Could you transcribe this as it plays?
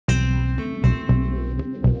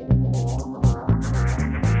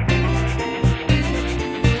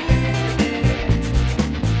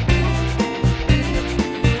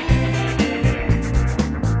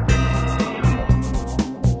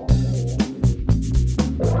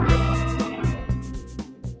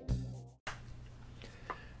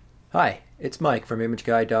Hi, it's Mike from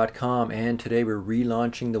imageguy.com, and today we're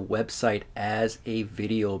relaunching the website as a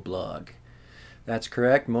video blog. That's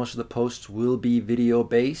correct, most of the posts will be video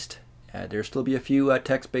based. There'll still be a few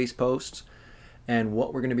text-based posts, and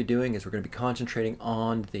what we're going to be doing is we're going to be concentrating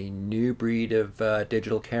on the new breed of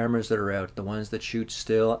digital cameras that are out, the ones that shoot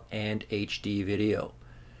still and HD video.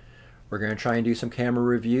 We're going to try and do some camera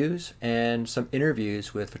reviews and some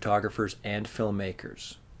interviews with photographers and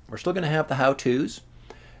filmmakers. We're still going to have the how-tos,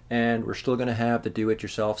 and we're still going to have the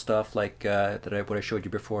do-it-yourself stuff like what I showed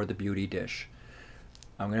you before, the beauty dish.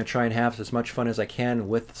 I'm going to try and have as much fun as I can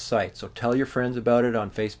with the site. So tell your friends about it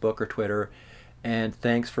on Facebook or Twitter. And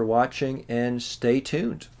thanks for watching, and stay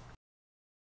tuned.